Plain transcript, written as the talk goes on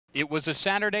It was a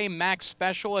Saturday Max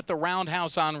special at the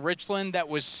Roundhouse on Richland that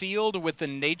was sealed with the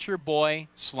Nature Boy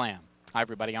Slam. Hi,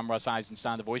 everybody. I'm Russ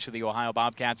Eisenstein, the voice of the Ohio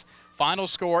Bobcats. Final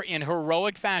score in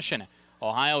heroic fashion.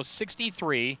 Ohio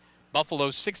 63, Buffalo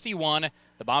 61.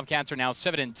 The Bobcats are now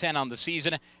 7-10 on the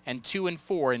season and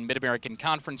 2-4 in Mid-American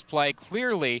Conference play.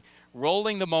 Clearly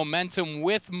rolling the momentum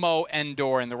with Maurice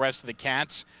Ndour and the rest of the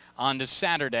Cats on to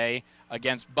Saturday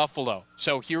against Buffalo.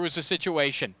 So here was the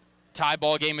situation. Tie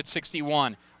ball game at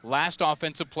 61. Last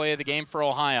offensive play of the game for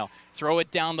Ohio. Throw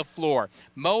it down the floor.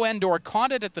 Maurice Ndour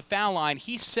caught it at the foul line.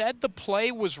 He said the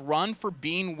play was run for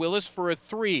Bean Willis for a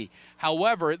three.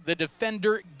 However, the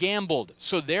defender gambled.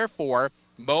 So therefore,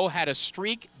 Mo had a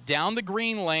streak down the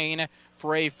green lane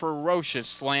for a ferocious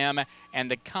slam, and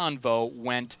the convo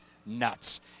went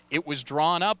nuts. It was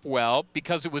drawn up well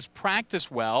because it was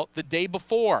practiced well the day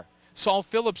before. Saul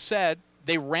Phillips said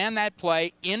they ran that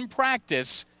play in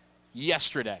practice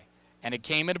yesterday, and it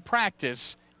came into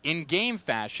practice in game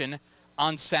fashion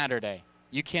on Saturday.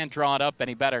 You can't draw it up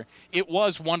any better. It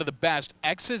was one of the best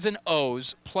X's and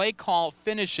O's play call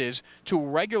finishes to a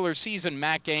regular season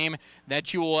MAC game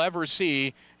that you will ever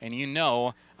see, and you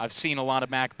know I've seen a lot of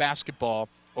MAC basketball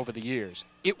over the years.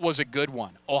 It was a good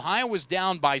one. Ohio was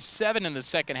down by 7 in the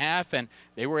second half, and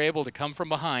they were able to come from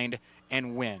behind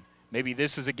and win. Maybe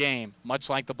this is a game, much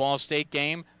like the Ball State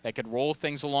game, that could roll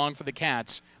things along for the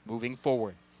Cats moving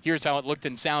forward. Here's how it looked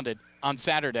and sounded on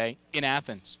Saturday in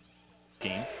Athens.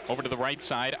 Over to the right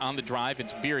side on the drive.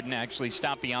 It's Bearden actually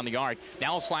stopped beyond the arc.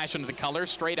 Now a slash into the color.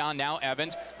 Straight on now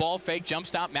Evans. Ball fake. Jump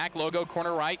stop. MAC logo.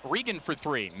 Corner right. Regan for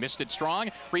three. Missed it strong.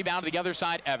 Rebound to the other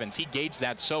side. Evans. He gauged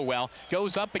that so well.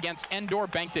 Goes up against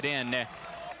Ndour. Banked it in.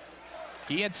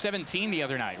 He had 17 the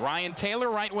other night. Ryan Taylor,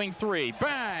 right wing three.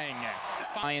 Bang!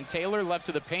 Ryan Taylor left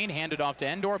to the paint, handed off to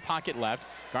Ndour, pocket left.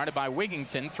 Guarded by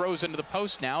Wigington, throws into the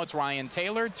post now. It's Ryan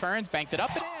Taylor, turns, banked it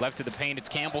up. Left to the paint, it's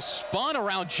Campbell, spun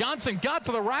around Johnson, got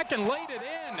to the rack and laid it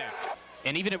in.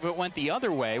 And even if it went the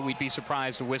other way, we'd be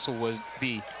surprised the whistle would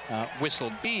be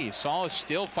whistled B. Saul is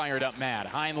still fired up mad.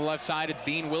 High on the left side, it's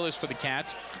Bean Willis for the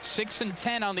Cats.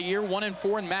 6-10 on the year,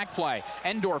 1-4 in MAC play.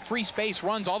 Ndour, free space,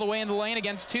 runs all the way in the lane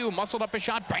against two. Muscled up a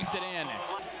shot, banked it in.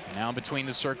 Now between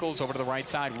the circles, over to the right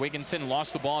side, Wigington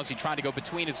lost the ball as he tried to go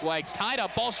between his legs. Tied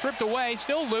up, ball stripped away,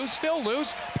 still loose.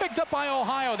 Picked up by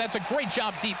Ohio. That's a great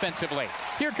job defensively.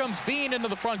 Here comes Bean into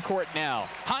the front court now.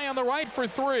 High on the right for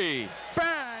three.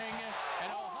 Bang!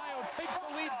 And Ohio takes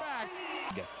the lead back.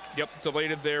 Yep,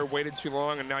 delayed it there, waited too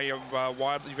long, and now you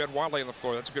have you've had Wadley on the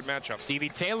floor. That's a good matchup. Stevie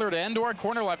Taylor to Ndour,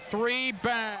 corner left three.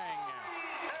 Bang!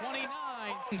 29.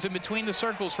 In between the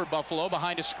circles for Buffalo,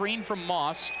 behind a screen from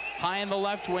Moss. High in the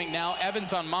left wing now.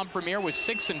 Evans on Montpremier with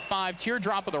 6 and 5.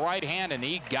 Teardrop with the right hand, and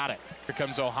he got it. Here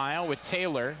comes Ohio with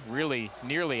Taylor, really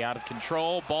nearly out of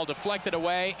control. Ball deflected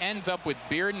away, ends up with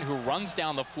Bearden, who runs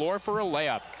down the floor for a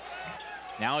layup.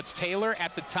 Now it's Taylor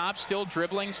at the top, still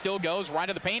dribbling, still goes right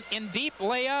to the paint. In deep,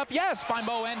 layup, yes, by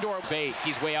Maurice Ndour. 8,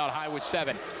 he's way out high with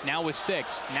 7, now with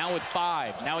 6, now with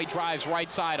 5. Now he drives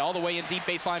right side, all the way in deep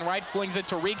baseline right, flings it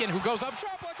to Regan, who goes up,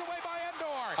 shot blocked away by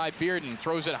Ndour. By Bearden,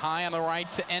 throws it high on the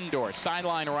right to Ndour,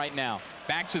 sideline right now.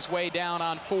 Backs his way down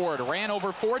on Ford, ran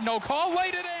over Ford, no call,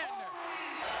 laid it in.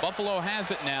 Buffalo has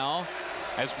it now,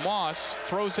 as Moss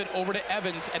throws it over to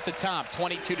Evans at the top,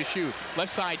 22 to shoot.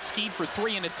 Left side, Skeet for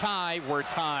three and a tie. We're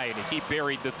tied. He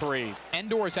buried the three.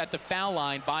 Ndour's at the foul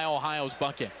line by Ohio's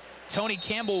bucket. Tony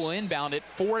Campbell will inbound it,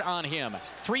 Ford on him.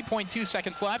 3.2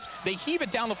 seconds left. They heave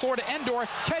it down the floor to Ndour.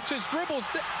 Catches, dribbles,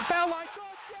 foul line.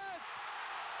 Yes!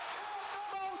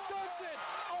 Mo dunked it.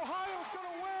 Ohio's going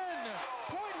to win.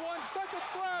 0.1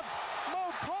 seconds left.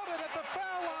 Mo caught it at the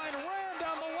foul line, ran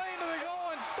down the lane to the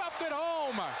goal and stuffed it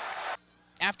home.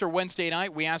 After Wednesday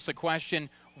night, we asked the question,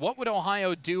 what would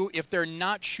Ohio do if they're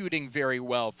not shooting very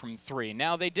well from three?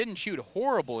 Now, they didn't shoot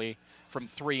horribly from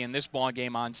three in this ball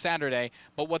game on Saturday,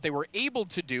 but what they were able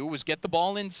to do was get the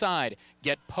ball inside,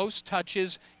 get post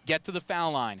touches, get to the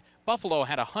foul line. Buffalo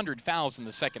had 100 fouls in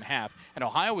the second half, and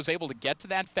Ohio was able to get to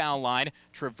that foul line,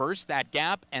 traverse that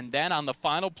gap, and then on the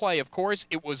final play, of course,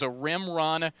 it was a rim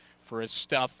run for a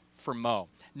stuff for Mo.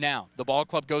 Now, the ball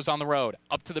club goes on the road,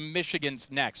 up to the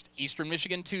Michigans next. Eastern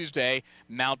Michigan Tuesday,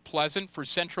 Mount Pleasant for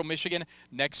Central Michigan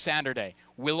next Saturday.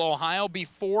 Will Ohio be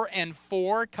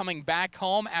 4-4 coming back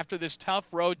home after this tough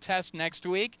road test next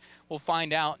week? We'll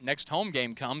find out. Next home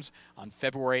game comes on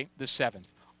February the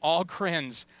 7th. All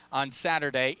grins on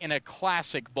Saturday in a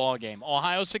classic ball game.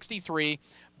 Ohio 63,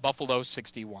 Buffalo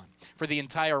 61. For the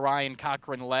entire Ryan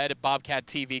Cochran-led Bobcat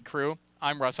TV crew,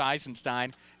 I'm Russ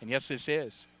Eisenstein, and yes, this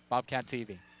is Bobcat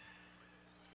TV.